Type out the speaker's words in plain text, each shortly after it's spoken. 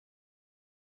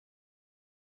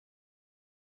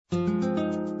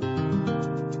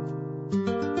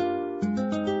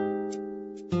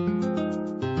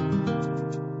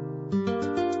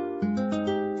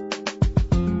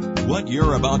What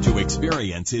you're about to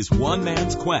experience is one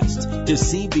man's quest to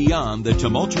see beyond the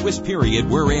tumultuous period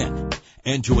we're in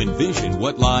and to envision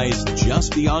what lies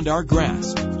just beyond our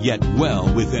grasp, yet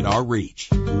well within our reach.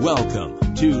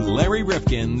 Welcome to Larry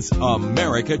Rifkin's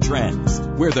America Trends,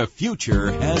 where the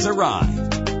future has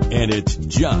arrived, and it's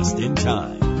just in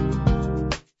time.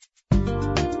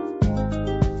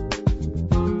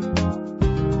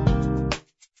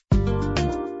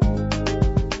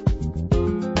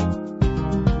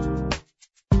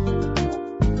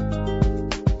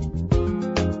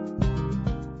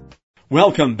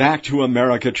 Welcome back to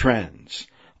America Trends.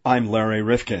 I'm Larry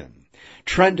Rifkin.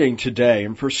 Trending today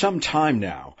and for some time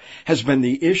now has been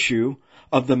the issue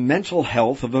of the mental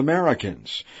health of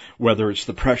Americans, whether it's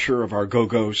the pressure of our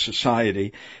go-go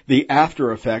society, the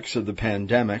after effects of the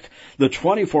pandemic, the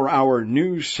 24-hour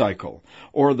news cycle,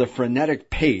 or the frenetic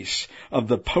pace of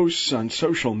the posts on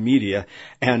social media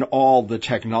and all the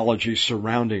technology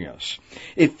surrounding us.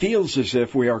 It feels as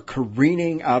if we are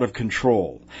careening out of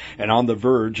control and on the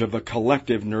verge of a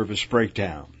collective nervous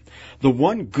breakdown. The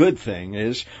one good thing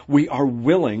is we are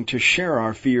willing to share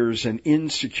our fears and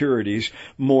insecurities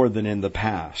more than in the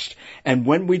past. And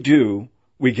when we do,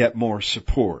 we get more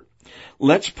support.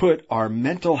 Let's put our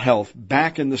mental health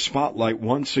back in the spotlight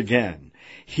once again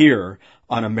here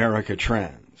on America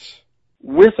Trends.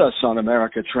 With us on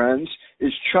America Trends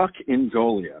is Chuck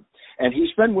Ingolia. And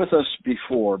he's been with us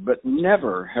before, but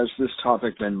never has this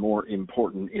topic been more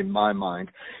important in my mind.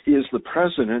 He is the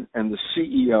president and the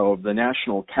CEO of the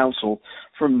National Council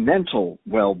for Mental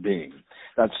Well-Being.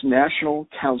 That's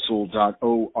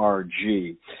nationalcouncil.org.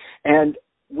 And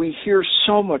we hear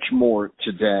so much more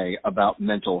today about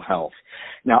mental health.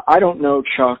 Now, I don't know,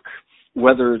 Chuck,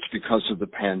 whether it's because of the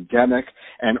pandemic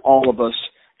and all of us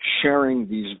sharing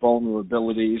these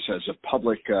vulnerabilities as a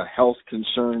public health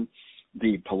concern,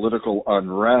 the political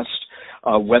unrest,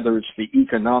 whether it's the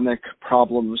economic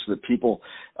problems that people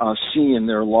see in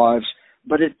their lives.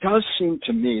 But it does seem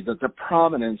to me that the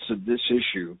prominence of this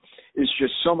issue is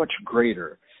just so much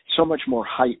greater, so much more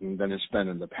heightened than it's been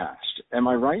in the past. Am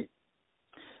I right?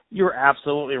 You're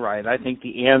absolutely right. I think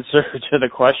the answer to the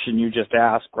question you just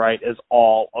asked, right, is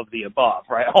all of the above,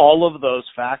 right? All of those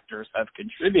factors have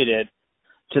contributed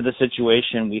to the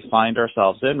situation we find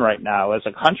ourselves in right now as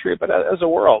a country, but as a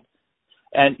world.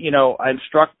 And, you know, I'm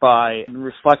struck by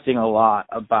reflecting a lot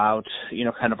about, you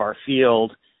know, kind of our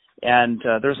field. And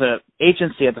there's an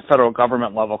agency at the federal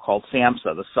government level called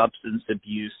SAMHSA, the Substance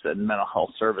Abuse and Mental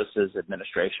Health Services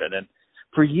Administration. And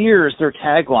for years, their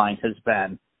tagline has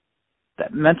been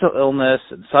that mental illness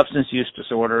and substance use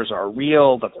disorders are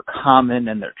real, that they're common,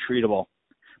 and they're treatable.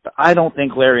 But I don't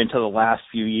think, Larry, until the last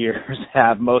few years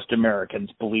have most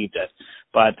Americans believed it.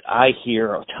 But I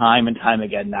hear time and time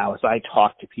again now as I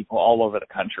talk to people all over the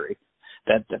country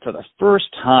that for the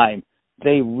first time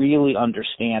they really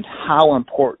understand how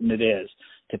important it is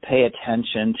to pay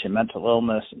attention to mental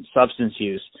illness and substance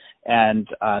use and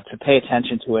to pay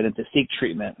attention to it and to seek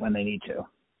treatment when they need to.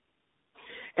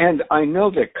 And I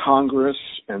know that Congress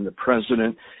and the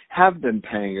president have been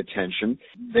paying attention.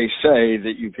 They say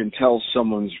that you can tell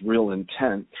someone's real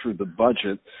intent through the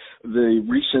budget. The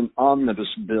recent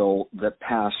omnibus bill that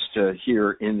passed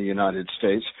here in the United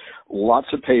States,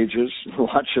 lots of pages,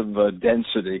 lots of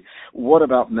density. What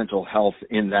about mental health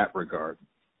in that regard?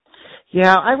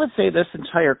 Yeah, I would say this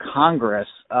entire Congress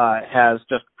has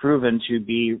just proven to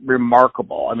be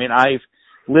remarkable. I mean, I've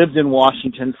lived in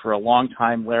Washington for a long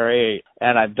time, Larry,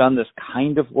 and I've done this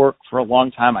kind of work for a long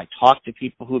time. I talk to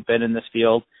people who've been in this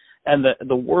field, and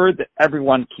the word that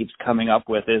everyone keeps coming up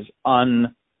with is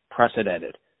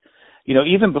unprecedented. You know,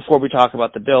 even before we talk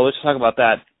about the bill, let's talk about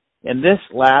that. In this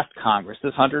last Congress,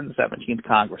 this 117th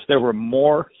Congress, there were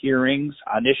more hearings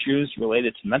on issues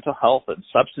related to mental health and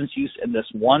substance use in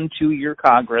this 2-year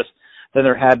Congress than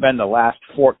there had been the last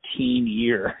 14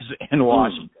 years in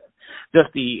Washington.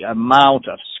 Just the amount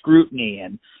of scrutiny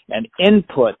and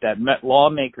input that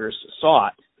lawmakers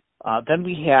sought. Then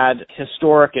we had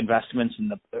historic investments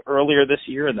earlier this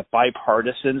year in the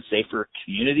bipartisan Safer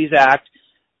Communities Act.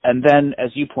 And then,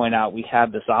 as you point out, we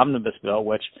have this omnibus bill,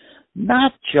 which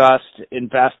not just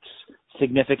invests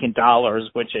significant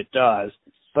dollars, which it does,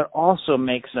 but also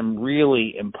makes some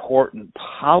really important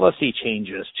policy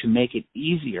changes to make it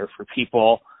easier for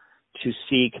people to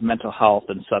seek mental health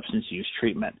and substance use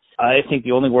treatment. I think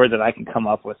the only word that I can come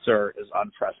up with, sir, is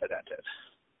unprecedented.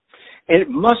 And it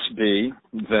must be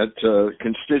that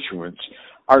constituents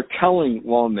are telling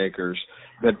lawmakers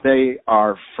that they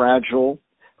are fragile,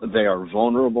 they are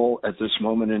vulnerable at this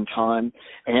moment in time,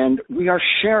 and we are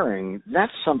sharing.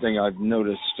 That's something I've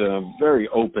noticed very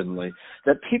openly,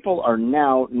 that people are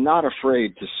now not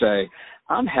afraid to say,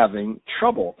 I'm having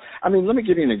trouble. I mean, let me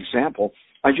give you an example.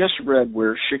 I just read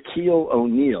where Shaquille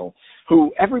O'Neal,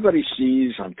 who everybody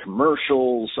sees on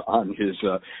commercials, on his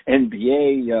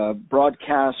NBA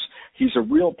broadcasts, he's a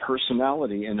real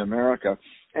personality in America.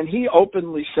 And he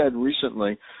openly said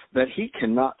recently that he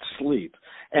cannot sleep.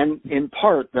 And in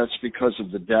part, that's because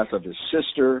of the death of his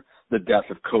sister, the death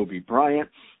of Kobe Bryant,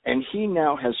 and he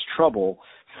now has trouble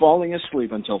falling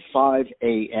asleep until 5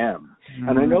 a.m. Mm-hmm.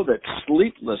 And I know that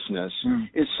sleeplessness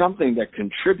is something that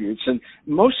contributes, and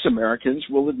most Americans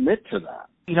will admit to that.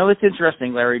 You know, it's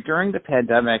interesting, Larry. During the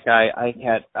pandemic, I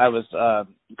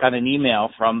got an email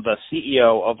from the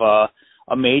CEO of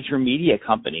a major media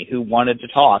company who wanted to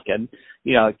talk. And,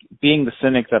 you know, being the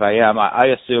cynic that I am, I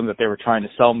assumed that they were trying to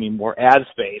sell me more ad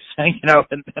space, you know,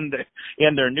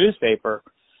 in their newspaper.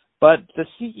 But the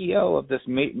CEO of this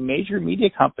major media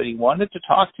company wanted to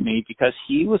talk to me because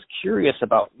he was curious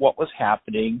about what was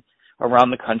happening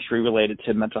around the country related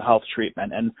to mental health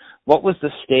treatment and what was the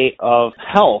state of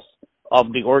health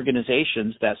of the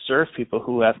organizations that serve people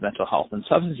who have mental health and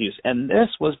substance use. And this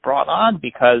was brought on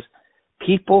because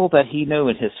people that he knew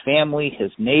in his family,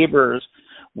 his neighbors,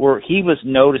 he was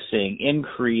noticing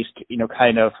increased, you know,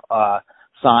 kind of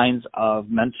signs of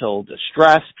mental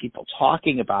distress, people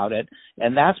talking about it,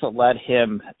 and that's what led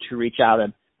him to reach out.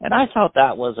 And I thought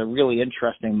that was a really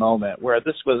interesting moment where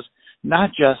this was not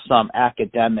just some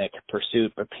academic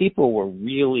pursuit, but people were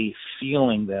really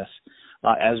feeling this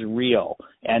as real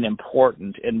and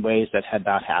important in ways that had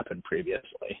not happened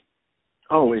previously.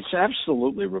 Oh, it's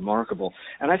absolutely remarkable.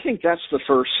 And I think that's the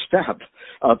first step,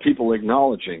 people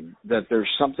acknowledging that there's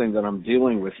something that I'm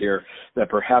dealing with here that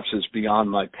perhaps is beyond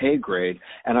my pay grade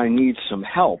and I need some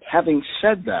help. Having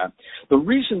said that, the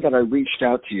reason that I reached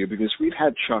out to you, because we've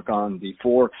had Chuck on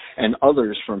before and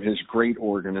others from his great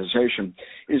organization,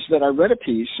 is that I read a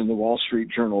piece in the Wall Street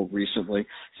Journal recently,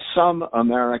 some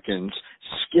Americans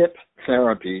skip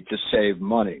therapy to save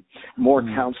money. More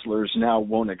counselors now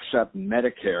won't accept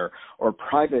Medicare or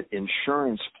private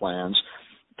insurance plans.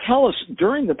 Tell us,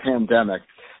 during the pandemic,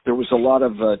 there was a lot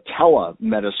of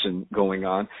telemedicine going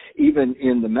on, even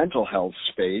in the mental health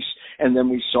space, and then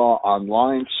we saw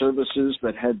online services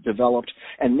that had developed,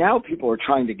 and now people are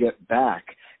trying to get back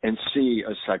and see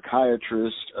a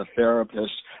psychiatrist, a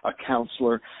therapist, a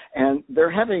counselor, and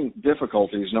they're having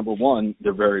difficulties. Number one,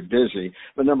 they're very busy,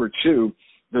 but number two,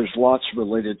 there's lots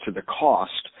related to the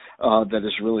cost that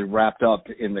is really wrapped up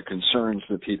in the concerns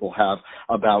that people have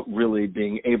about really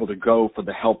being able to go for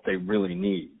the help they really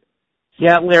need.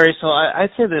 Yeah, Larry, so I'd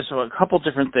say there's a couple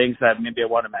different things that maybe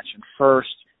I want to mention. First,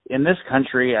 in this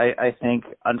country, I think,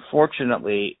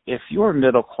 unfortunately, if you're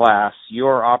middle class,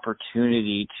 your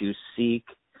opportunity to seek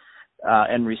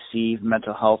and receive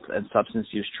mental health and substance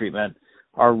use treatment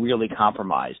are really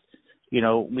compromised. You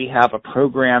know, we have a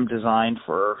program designed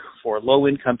for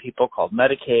low-income people called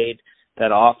Medicaid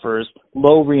that offers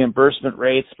low reimbursement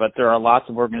rates, but there are lots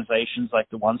of organizations like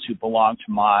the ones who belong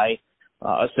to my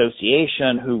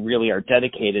association who really are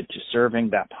dedicated to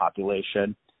serving that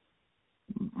population.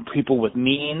 People with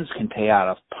means can pay out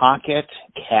of pocket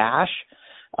cash,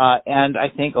 and I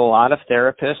think a lot of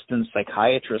therapists and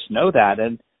psychiatrists know that,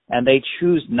 and they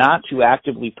choose not to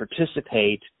actively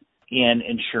participate in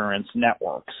insurance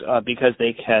networks because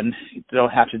they don't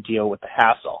have to deal with the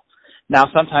hassle. Now,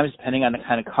 sometimes depending on the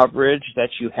kind of coverage that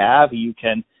you have, you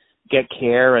can get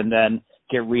care and then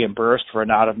get reimbursed for an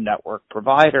out-of-network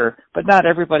provider, but not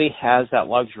everybody has that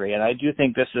luxury, and I do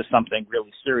think this is something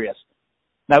really serious.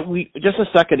 Now, just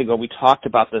a second ago, we talked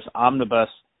about this omnibus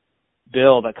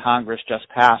bill that Congress just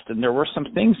passed, and there were some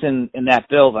things in that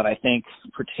bill that I think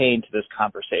pertain to this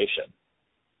conversation.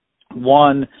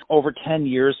 One, over 10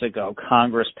 years ago,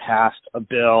 Congress passed a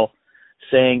bill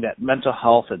saying that mental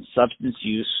health and substance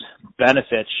use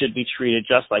benefits should be treated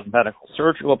just like medical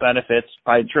surgical benefits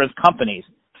by insurance companies.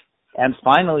 And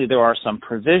finally, there are some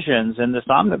provisions in this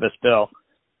omnibus bill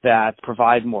that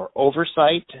provide more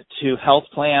oversight to health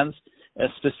plans,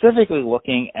 specifically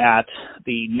looking at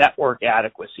the network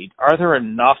adequacy. Are there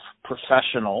enough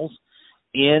professionals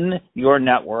in your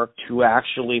network to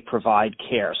actually provide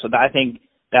care? So I think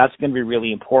that's going to be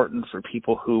really important for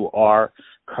people who are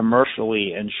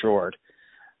commercially insured.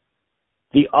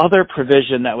 The other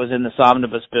provision that was in this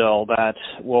omnibus bill that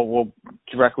will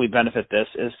directly benefit this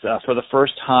is for the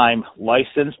first time,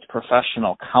 licensed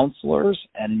professional counselors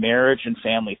and marriage and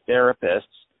family therapists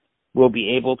will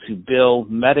be able to bill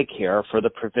Medicare for the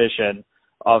provision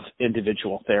of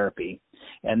individual therapy.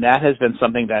 And that has been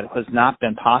something that has not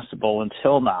been possible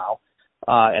until now,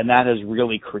 and that has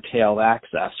really curtailed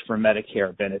access for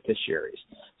Medicare beneficiaries.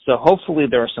 So hopefully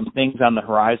there are some things on the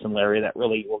horizon, Larry, that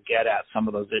really will get at some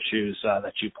of those issues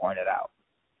that you pointed out.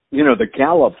 You know, the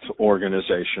Gallup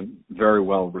organization, very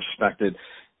well respected,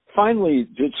 finally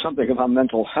did something about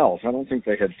mental health. I don't think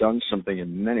they had done something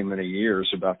in many, many years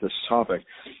about this topic.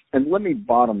 And let me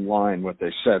bottom line what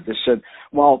they said. They said,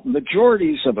 while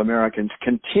majorities of Americans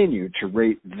continue to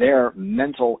rate their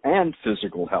mental and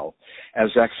physical health as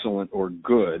excellent or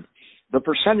good, the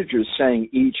percentages saying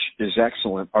each is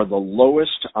excellent are the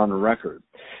lowest on record.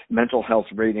 Mental health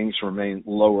ratings remain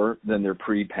lower than their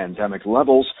pre-pandemic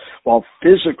levels, while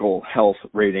physical health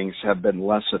ratings have been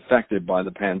less affected by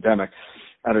the pandemic.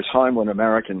 At a time when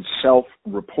Americans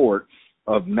self-report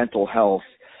of mental health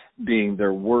being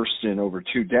their worst in over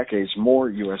 2 decades, more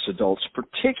U.S. adults,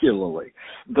 particularly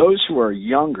those who are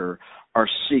younger, are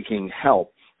seeking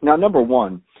help. Now, number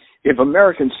one, if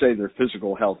Americans say their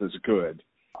physical health is good,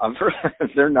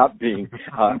 they're not being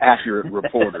accurate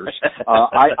reporters.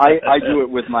 I do it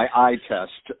with my eye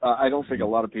test. I don't think a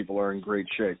lot of people are in great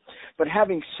shape. But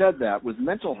having said that, with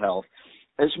mental health,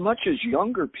 as much as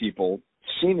younger people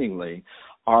seemingly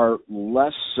are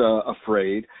less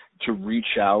afraid to reach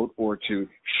out or to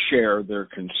share their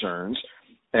concerns,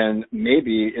 and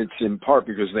maybe it's in part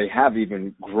because they have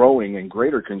even growing and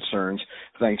greater concerns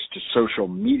thanks to social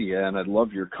media, and I'd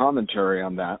love your commentary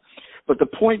on that. But the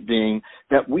point being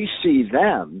that we see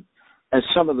them as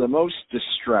some of the most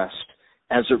distressed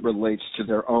as it relates to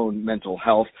their own mental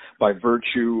health by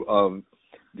virtue of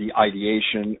the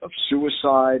ideation of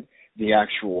suicide, the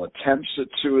actual attempts at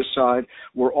suicide.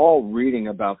 We're all reading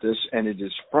about this, and it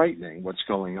is frightening what's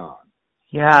going on.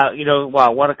 Yeah,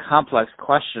 wow, what a complex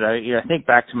question. I think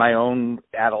back to my own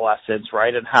adolescence,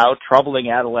 right, and how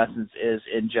troubling adolescence is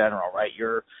in general, right?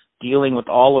 You're dealing with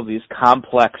all of these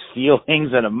complex feelings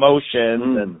and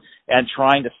emotions and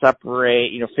trying to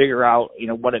separate, figure out,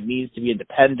 what it means to be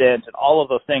independent and all of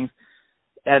those things.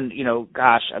 And,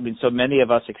 so many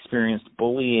of us experienced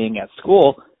bullying at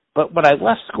school, but when I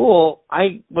left school,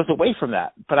 I was away from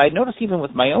that. But I noticed even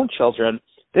with my own children,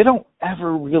 they don't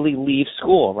ever really leave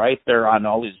school, right? They're on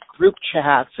all these group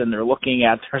chats and they're looking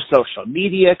at their social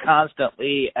media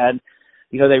constantly. And,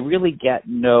 they really get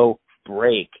no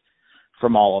break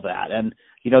from all of that. And,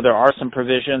 there are some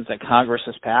provisions that Congress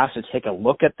has passed to take a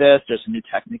look at this. There's a new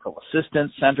technical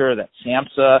assistance center that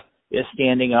SAMHSA is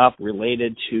standing up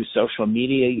related to social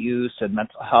media use and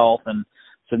mental health, and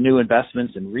some new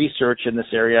investments in research in this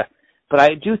area. But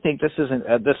I do think this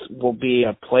will be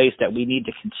a place that we need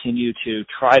to continue to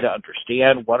try to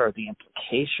understand what are the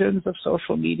implications of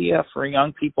social media for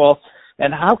young people,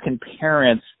 and how can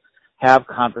parents have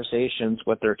conversations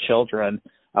with their children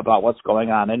about what's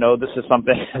going on. I know this is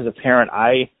something as a parent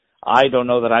I don't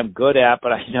know that I'm good at,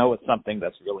 but I know it's something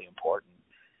that's really important.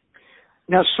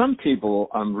 Now, some people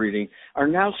I'm reading are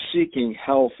now seeking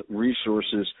health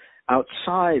resources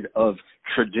outside of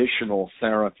traditional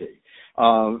therapy.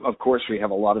 Of course, we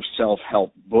have a lot of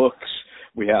self-help books.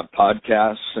 We have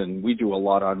podcasts, and we do a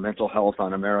lot on mental health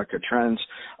on America Trends,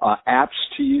 apps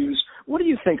to use. What do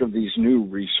you think of these new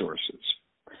resources?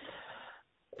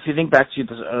 If you think back to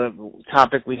the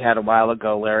topic we had a while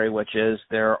ago, Larry, which is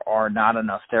there are not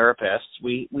enough therapists,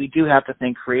 we do have to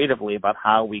think creatively about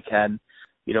how we can,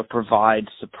 provide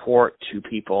support to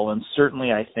people. And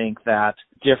certainly I think that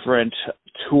different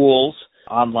tools,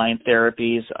 online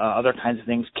therapies, other kinds of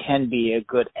things can be a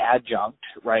good adjunct,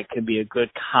 right? Can be a good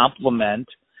complement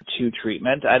to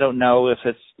treatment. I don't know if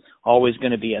it's always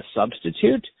going to be a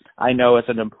substitute. I know as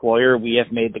an employer, we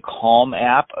have made the Calm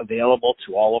app available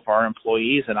to all of our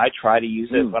employees, and I try to use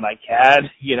it when I can,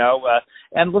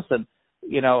 and listen,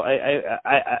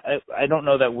 I don't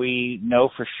know that we know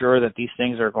for sure that these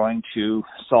things are going to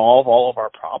solve all of our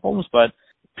problems, but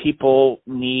people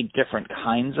need different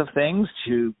kinds of things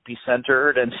to be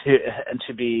centered and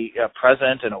to be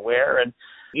present and aware. And,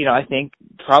 I think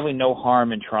probably no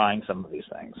harm in trying some of these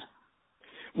things.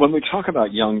 When we talk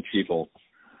about young people,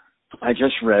 I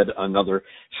just read another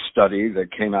study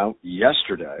that came out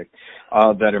yesterday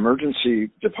that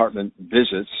emergency department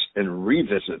visits and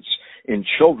revisits in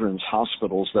children's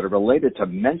hospitals that are related to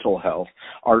mental health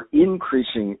are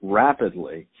increasing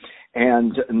rapidly,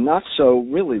 and not so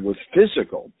really with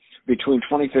physical. Between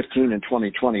 2015 and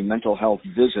 2020, mental health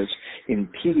visits in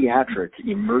pediatric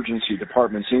emergency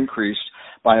departments increased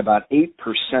by about 8%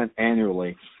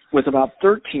 annually, with about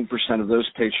 13% of those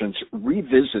patients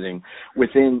revisiting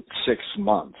within 6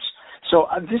 months. So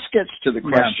this gets to the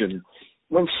question,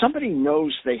 when somebody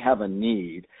knows they have a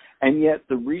need, and yet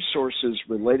the resources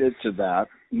related to that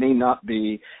may not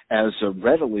be as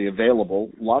readily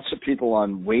available, lots of people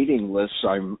on waiting lists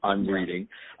I'm reading.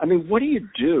 I mean, what do you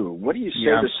do? What do you say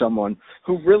to someone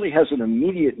who really has an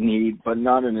immediate need but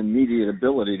not an immediate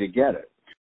ability to get it?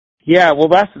 Yeah, well,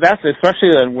 that's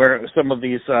especially where some of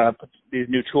these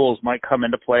new tools might come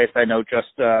into place. I know just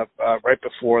right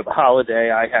before the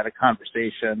holiday, I had a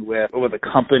conversation with a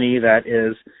company that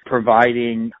is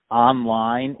providing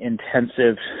online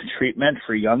intensive treatment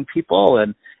for young people,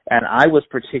 and I was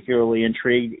particularly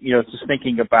intrigued, just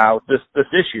thinking about this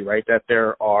issue, right? That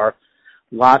there are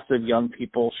lots of young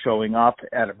people showing up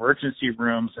at emergency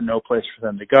rooms and no place for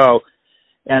them to go,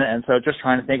 and so just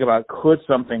trying to think about, could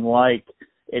something like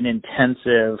an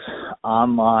intensive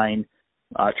online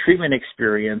treatment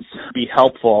experience be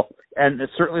helpful? And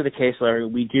it's certainly the case, Larry.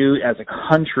 We do, as a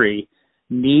country,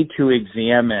 need to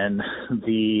examine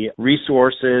the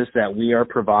resources that we are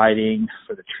providing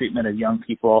for the treatment of young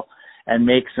people and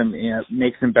make some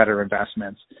better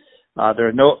investments. There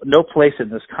are no place in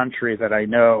this country that I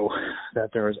know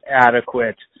that there is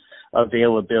adequate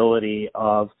availability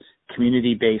of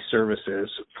community-based services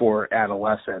for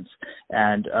adolescents,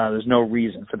 and there's no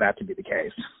reason for that to be the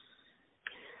case.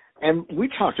 And we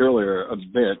talked earlier a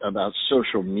bit about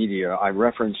social media. I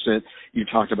referenced it. You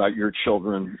talked about your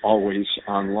children always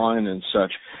online and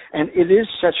such. And it is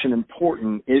such an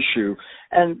important issue.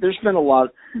 And there's been a lot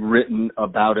written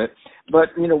about it. But,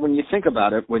 when you think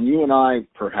about it, when you and I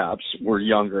perhaps were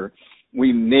younger,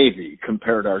 we maybe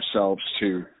compared ourselves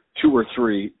to 2 or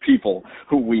 3 people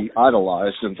who we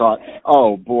idolized and thought,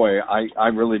 oh boy, I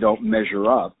really don't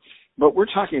measure up. But we're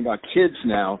talking about kids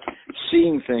now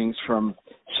seeing things from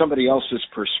somebody else's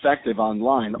perspective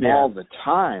online all the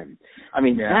time. I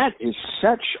mean, that is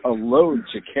such a load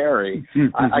to carry.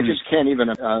 I just can't even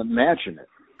imagine it.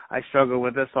 I struggle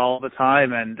with this all the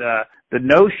time, and the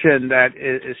notion that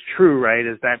is true, right,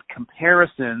 is that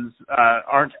comparisons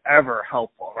aren't ever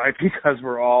helpful, right, because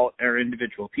we're all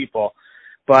individual people.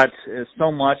 But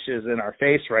so much is in our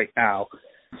face right now,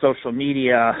 social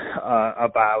media,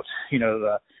 about,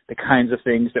 the kinds of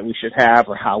things that we should have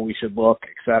or how we should look,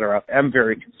 et cetera. I'm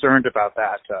very concerned about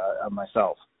that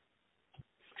myself.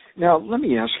 Now, let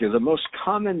me ask you, the most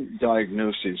common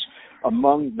diagnoses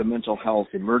among the mental health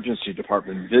emergency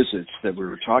department visits that we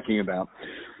were talking about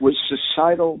was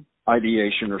suicidal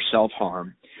ideation or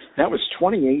self-harm. That was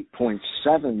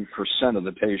 28.7% of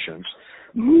the patients.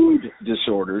 Mood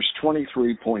disorders,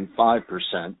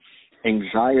 23.5%,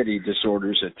 anxiety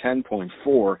disorders at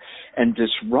 10.4%, and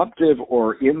disruptive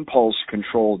or impulse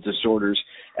control disorders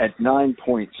at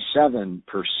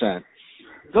 9.7%.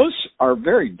 Those are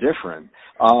very different.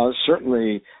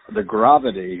 Certainly the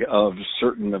gravity of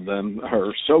certain of them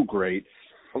are so great.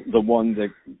 The one that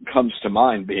comes to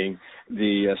mind being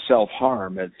the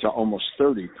self-harm at almost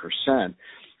 30%.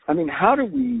 I mean, how do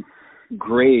we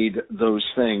grade those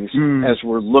things as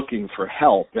we're looking for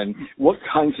help, and what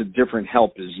kinds of different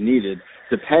help is needed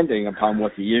depending upon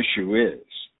what the issue is?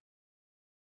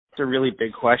 It's a really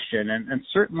big question, and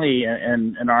certainly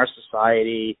in our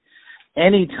society,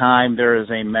 anytime there is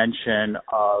a mention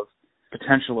of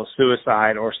potential of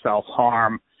suicide or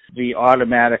self-harm, the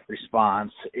automatic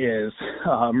response is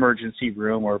emergency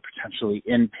room or potentially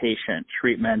inpatient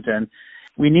treatment. And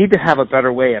we need to have a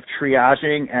better way of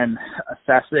triaging and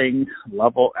assessing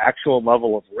actual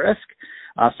level of risk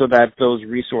so that those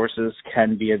resources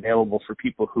can be available for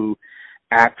people who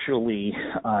actually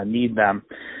need them.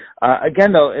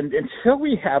 Again, though, until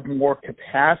we have more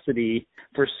capacity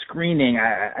for screening,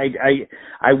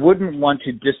 I wouldn't want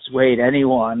to dissuade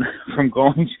anyone from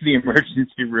going to the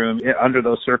emergency room under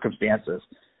those circumstances.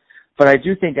 But I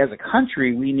do think as a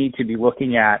country, we need to be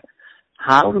looking at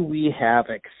how do we have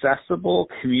accessible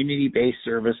community-based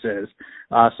services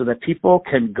so that people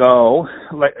can go,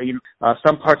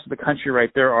 some parts of the country,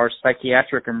 right, there are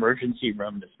psychiatric emergency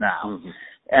rooms now. Mm-hmm.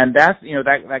 And that's,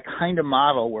 that kind of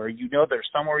model where there's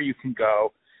somewhere you can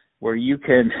go where you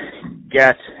can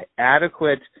get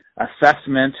adequate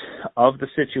assessment of the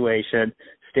situation,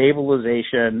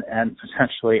 stabilization, and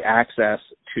potentially access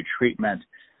to treatment.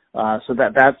 So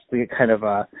that's the kind of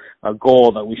a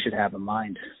goal that we should have in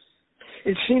mind.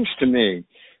 It seems to me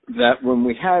that when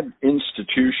we had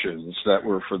institutions that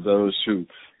were for those who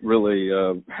really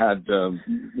had,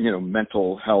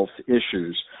 mental health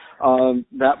issues,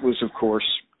 that was, of course,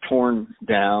 torn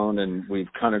down, and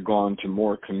we've kind of gone to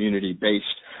more community-based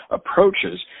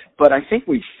approaches. But I think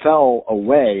we fell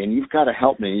away, and you've got to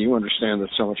help me, you understand this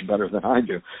so much better than I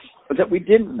do, but that we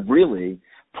didn't really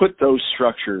put those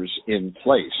structures in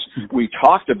place. We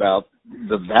talked about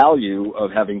the value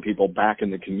of having people back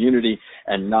in the community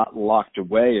and not locked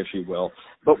away, if you will.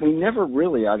 But we never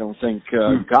really, I don't think,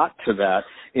 got to that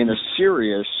in a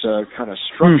serious kind of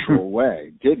structural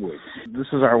way, did we? This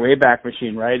is our Wayback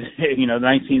Machine, right?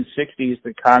 1960s,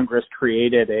 the Congress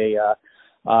created a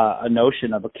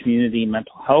notion of a community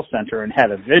mental health center and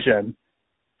had a vision.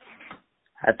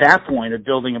 at that point of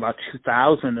building about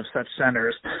 2,000 of such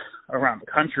centers around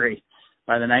the country.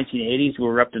 By the 1980s, we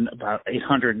were up to about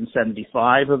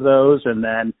 875 of those, and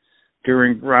then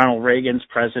during Ronald Reagan's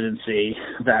presidency,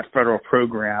 that federal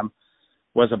program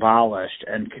was abolished,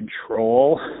 and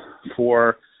control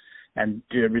for and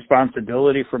the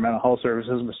responsibility for mental health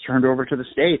services was turned over to the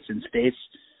states, and states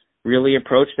really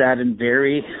approached that in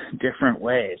very different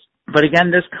ways. But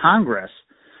again, this Congress,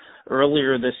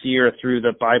 earlier this year through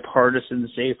the Bipartisan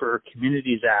Safer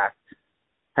Communities Act,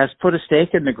 has put a stake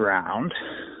in the ground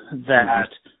that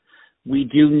we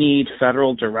do need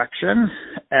federal direction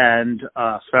and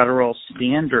federal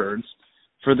standards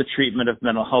for the treatment of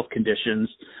mental health conditions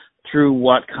through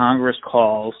what Congress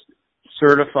calls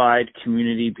certified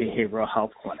community behavioral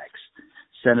health clinics.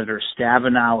 Senator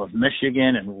Stabenow of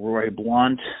Michigan and Roy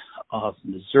Blunt of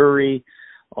Missouri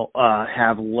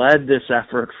have led this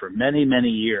effort for many, many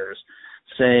years,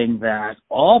 saying that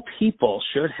all people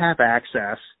should have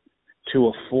access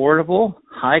to affordable,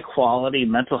 high-quality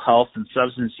mental health and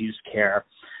substance use care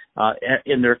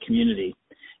in their community.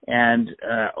 And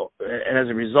as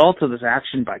a result of this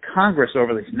action by Congress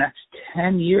over these next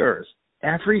 10 years,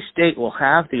 every state will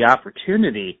have the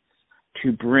opportunity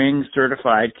to bring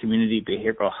certified community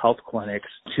behavioral health clinics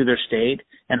to their state,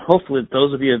 and hopefully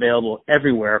those will be available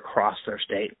everywhere across their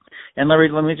state. And Larry,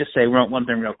 let me just say one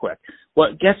thing real quick.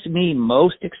 What gets me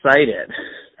most excited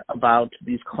about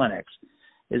these clinics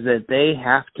is that they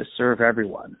have to serve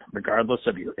everyone, regardless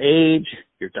of your age,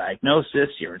 your diagnosis,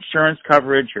 your insurance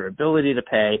coverage, your ability to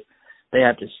pay. They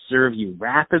have to serve you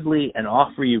rapidly and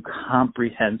offer you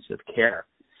comprehensive care.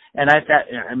 And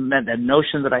I meant that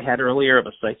notion that I had earlier of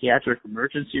a psychiatric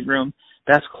emergency room,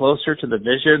 that's closer to the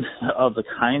vision of the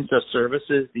kinds of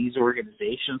services these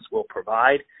organizations will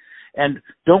provide. And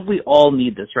don't we all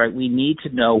need this, right? We need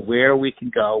to know where we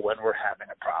can go when we're having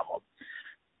a problem.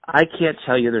 I can't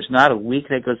tell you, there's not a week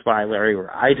that goes by, Larry,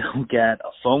 where I don't get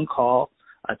a phone call,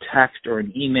 a text, or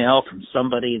an email from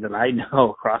somebody that I know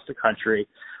across the country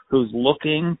who's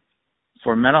looking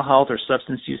for mental health or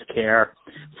substance use care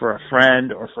for a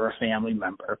friend or for a family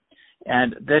member.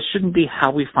 And that shouldn't be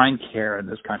how we find care in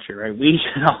this country, right? We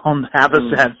should all have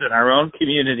a sense in our own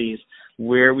communities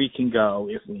where we can go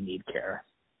if we need care.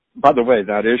 By the way,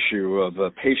 that issue of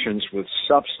patients with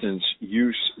substance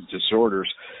use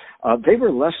disorders, they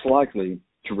were less likely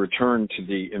to return to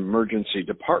the emergency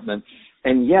department,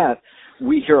 and yet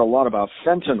we hear a lot about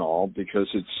fentanyl because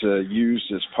it's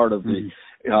used as part of the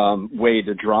way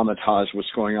to dramatize what's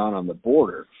going on the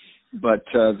border. But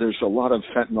there's a lot of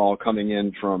fentanyl coming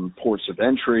in from ports of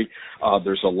entry.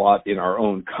 There's a lot in our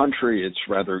own country. It's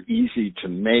rather easy to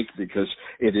make because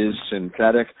it is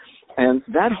synthetic. And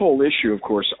that whole issue, of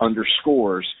course,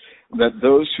 underscores that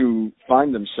those who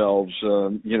find themselves,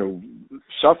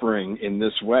 suffering in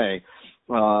this way,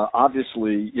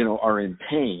 obviously, are in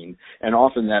pain. And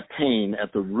often that pain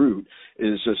at the root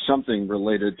is something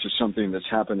related to something that's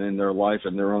happened in their life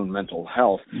and their own mental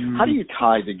health. Mm-hmm. How do you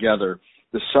tie together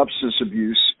the substance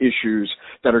abuse issues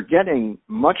that are getting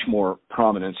much more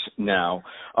prominence now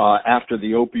after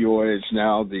the opioids,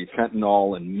 now the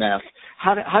fentanyl and meth?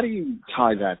 How do you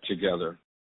tie that together?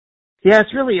 Yeah,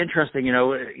 it's really interesting.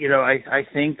 I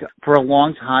think for a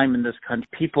long time in this country,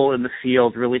 people in the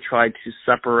field really tried to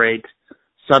separate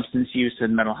substance use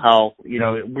and mental health.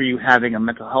 Were you having a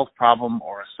mental health problem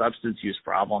or a substance use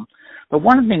problem? But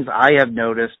one of the things I have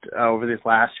noticed over these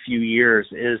last few years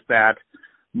is that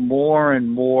more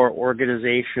and more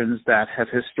organizations that have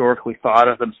historically thought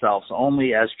of themselves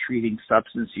only as treating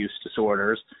substance use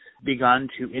disorders begun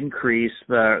to increase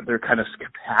their kind of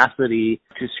capacity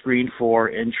to screen for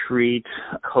and treat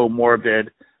comorbid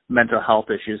mental health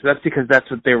issues. That's because that's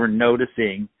what they were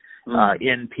noticing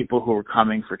in people who were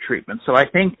coming for treatment. So I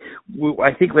think,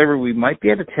 Larry, we might be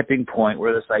at a tipping point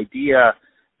where this idea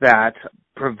that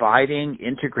providing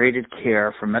integrated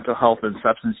care for mental health and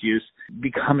substance use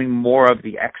becoming more of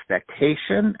the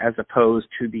expectation as opposed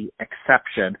to the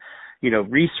exception.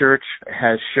 Research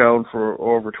has shown for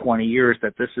over 20 years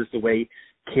that this is the way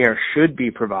care should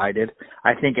be provided.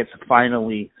 I think it's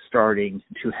finally starting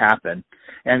to happen.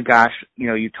 And gosh,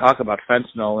 you talk about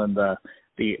fentanyl and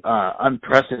the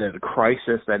unprecedented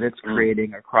crisis that it's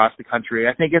creating across the country.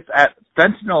 I think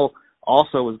fentanyl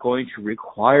also is going to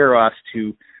require us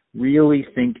to really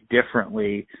think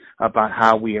differently about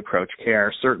how we approach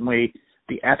care. Certainly,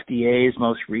 the FDA's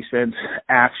most recent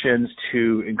actions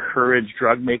to encourage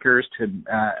drug makers to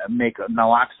make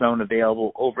naloxone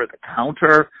available over the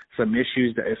counter,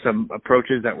 some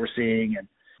approaches that we're seeing in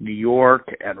New York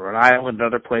and Rhode Island and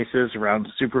other places around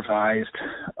supervised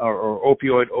or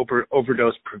opioid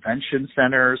overdose prevention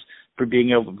centers, for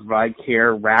being able to provide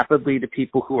care rapidly to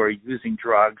people who are using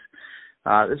drugs.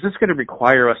 It's just going to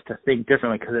require us to think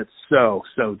differently because it's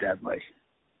so deadly.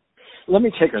 Let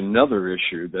me take another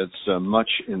issue that's much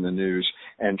in the news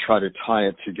and try to tie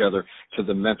it together to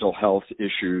the mental health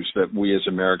issues that we as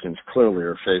Americans clearly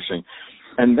are facing,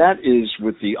 and that is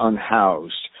with the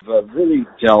unhoused. I've really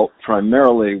dealt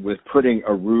primarily with putting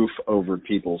a roof over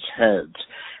people's heads,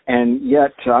 and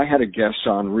yet I had a guest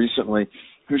on recently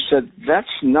who said that's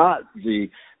not the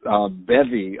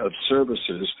bevy of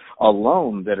services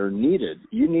alone that are needed.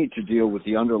 You need to deal with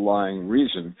the underlying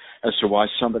reason as to why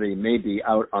somebody may be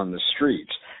out on the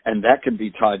streets, and that can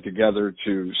be tied together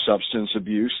to substance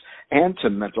abuse and to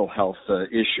mental health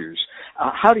issues.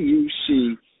 How do you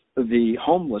see the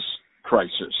homeless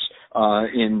crisis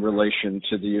in relation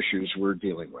to the issues we're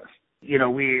dealing with? You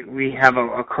know, we have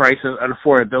a crisis, an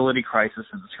affordability crisis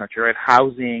in this country, right?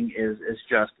 Housing is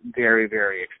just very,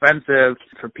 very expensive.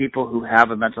 For people who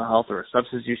have a mental health or a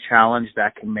substance use challenge,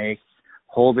 that can make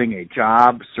holding a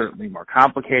job certainly more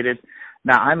complicated.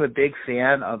 Now, I'm a big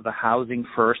fan of the housing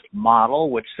first model,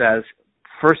 which says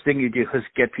first thing you do is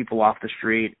get people off the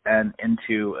street and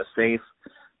into a safe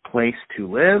place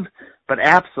to live. But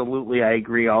absolutely, I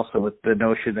agree also with the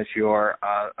notion that you're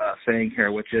saying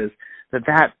here, which is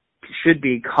that should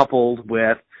be coupled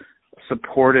with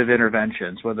supportive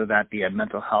interventions, whether that be a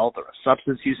mental health or a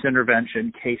substance use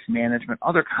intervention, case management,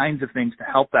 other kinds of things to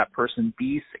help that person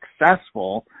be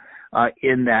successful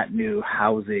in that new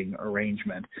housing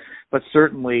arrangement. But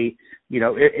certainly, you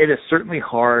know, it is certainly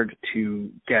hard to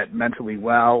get mentally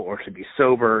well or to be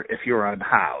sober if you're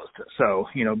unhoused. So,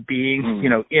 you know, being, you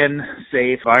know, in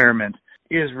safe environment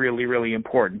is really, really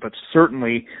important. But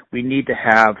certainly we need to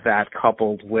have that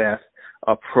coupled with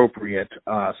appropriate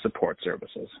support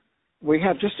services. We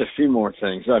have just a few more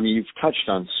things. I mean, you've touched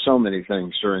on so many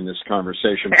things during this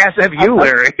conversation. As have you,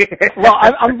 Larry. Well,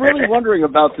 I'm really wondering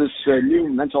about this new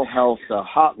mental health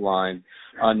hotline,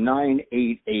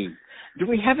 988. Do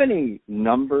we have any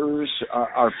numbers?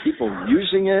 Are people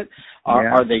using it?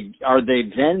 Are they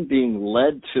then being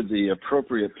led to the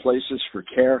appropriate places for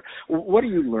care? What are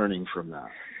you learning from that?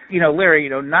 You know, Larry,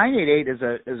 988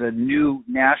 is a new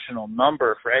national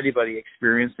number for anybody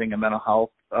experiencing a mental health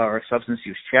or a substance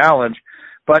use challenge,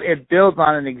 but it builds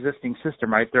on an existing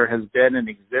system, right? There has been an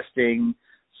existing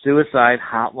suicide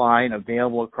hotline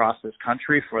available across this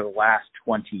country for the last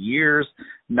 20 years.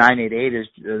 988 is,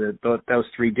 those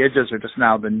three digits are just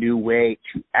now the new way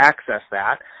to access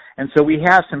that. And so we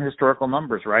have some historical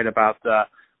numbers, right, about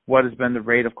what has been the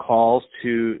rate of calls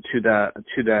to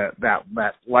that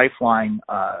lifeline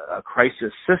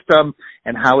crisis system,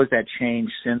 and how has that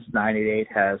changed since 988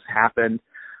 has happened.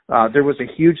 There was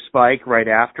a huge spike right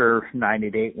after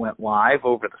 988 went live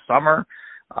over the summer,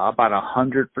 about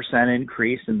 100%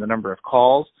 increase in the number of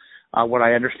calls. What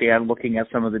I understand, looking at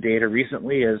some of the data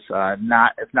recently, is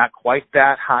it's not quite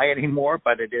that high anymore,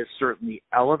 but it is certainly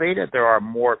elevated. There are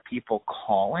more people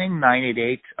calling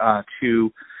 988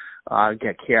 to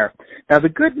get care. Now, the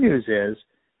good news is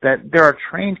that there are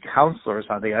trained counselors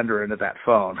on the other end of that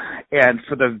phone. And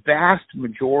for the vast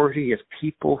majority of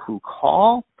people who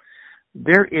call,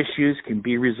 their issues can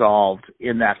be resolved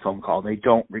in that phone call. They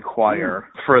don't require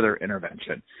further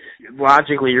intervention.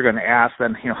 Logically, you're going to ask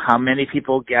them, how many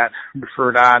people get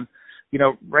referred on.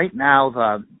 Right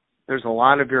now, there's a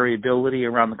lot of variability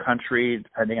around the country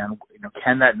depending on,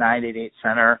 can that 988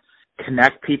 center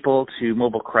connect people to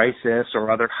mobile crisis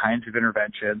or other kinds of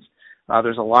interventions.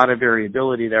 There's a lot of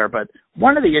variability there, but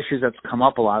one of the issues that's come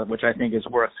up a lot, which I think is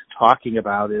worth talking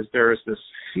about, is there is this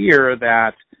fear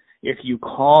that if you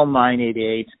call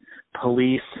 988,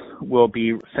 police will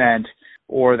be sent,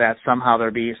 or that somehow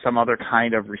there'll be some other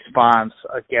kind of response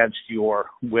against your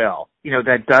will.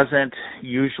 That doesn't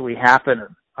usually happen.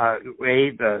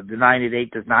 The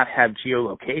 988 does not have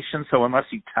geolocation, so unless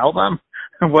you tell them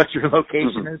what your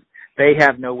location is, they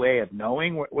have no way of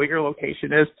knowing what your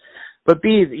location is. But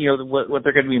B, what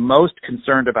they're going to be most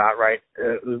concerned about, right,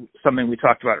 something we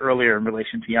talked about earlier in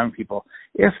relation to young people,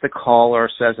 if the caller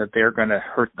says that they're going to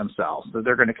hurt themselves, that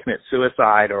they're going to commit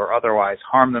suicide or otherwise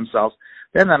harm themselves,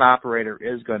 then that operator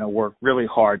is going to work really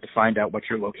hard to find out what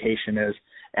your location is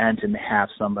and to have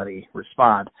somebody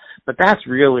respond. But that's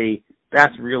really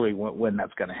when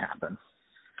that's going to happen.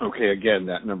 Okay, again,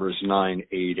 that number is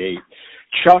 988.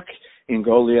 Chuck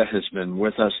Ingoglia has been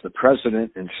with us, the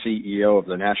president and CEO of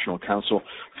the National Council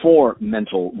for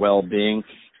Mental Wellbeing.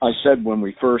 I said when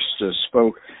we first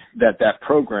spoke that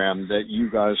program that you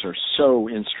guys are so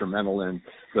instrumental in,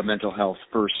 the mental health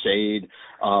first aid,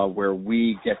 where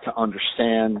we get to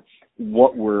understand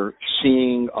what we're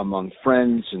seeing among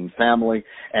friends and family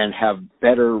and have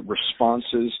better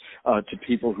responses to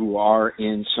people who are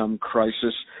in some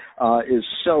crisis is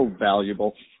so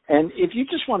valuable. And if you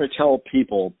just want to tell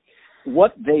people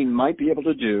what they might be able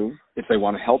to do if they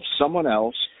want to help someone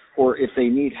else or if they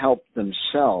need help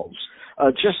themselves,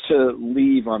 just to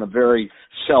leave on a very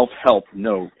self-help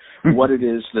note, what it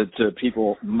is that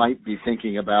people might be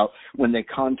thinking about when they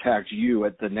contact you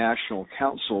at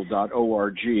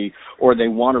thenationalcouncil.org or they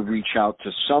want to reach out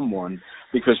to someone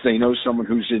because they know someone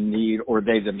who's in need or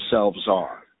they themselves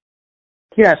are.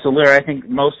 Yeah, so Larry, I think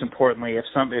most importantly, if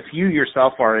you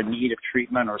yourself are in need of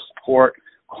treatment or support,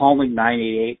 calling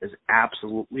 988 is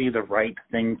absolutely the right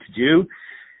thing to do.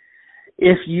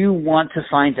 If you want to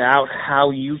find out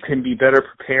how you can be better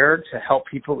prepared to help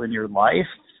people in your life,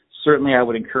 certainly I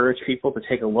would encourage people to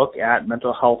take a look at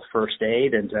Mental Health First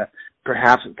Aid and to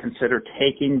perhaps consider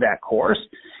taking that course.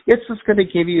 It's just going to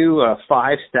give you a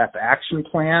 5-step action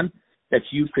plan that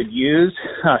you could use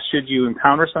should you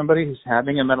encounter somebody who's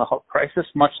having a mental health crisis,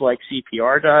 much like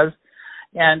CPR does.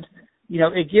 And,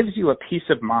 it gives you a peace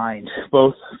of mind,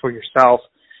 both for yourself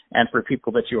and for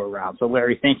people that you're around. So,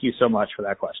 Larry, thank you so much for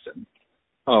that question.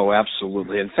 Oh,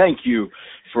 absolutely. And thank you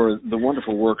for the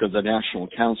wonderful work of the National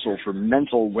Council for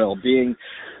Mental Well-Being.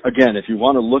 Again, if you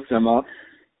want to look them up,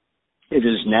 it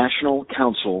is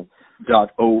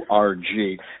nationalcouncil.org.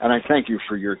 And I thank you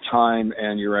for your time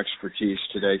and your expertise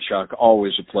today, Chuck.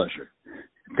 Always a pleasure.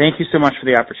 Thank you so much for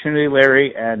the opportunity,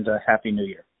 Larry, and Happy New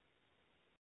Year.